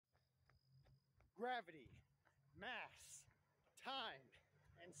gravity, mass, time,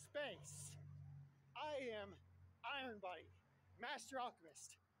 and space. I am Ironbody, Master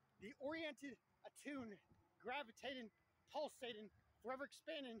Alchemist, the oriented, attuned, gravitating, pulsating, forever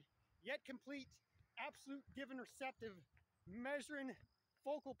expanding, yet complete, absolute given receptive, measuring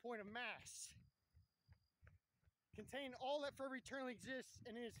focal point of mass, containing all that forever eternally exists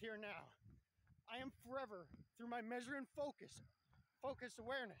and is here now. I am forever, through my measuring focus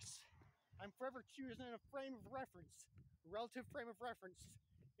awareness, I'm forever choosing a frame of reference, a relative frame of reference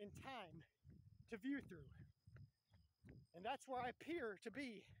in time to view through. And that's where I appear to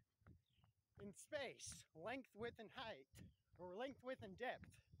be in space, length, width, and height, or length, width, and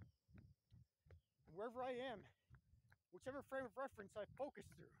depth. Wherever I am, whichever frame of reference I focus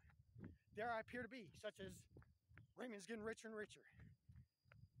through, there I appear to be, such as Raymond's getting richer and richer.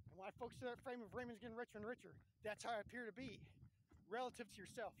 And when I focus to that frame of Raymond's getting richer and richer, that's how I appear to be relative to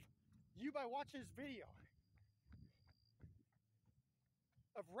yourself. You, by watching this video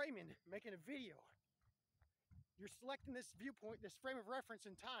of Raymond making a video, you're selecting this viewpoint, this frame of reference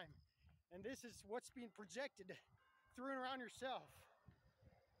in time, and this is what's being projected through and around yourself,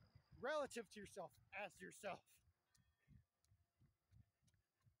 relative to yourself, as yourself.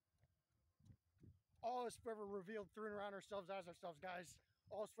 All is forever revealed through and around ourselves as ourselves, guys.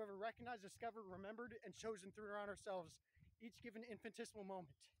 All is forever recognized, discovered, remembered, and chosen through and around ourselves, each given infinitesimal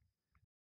moment.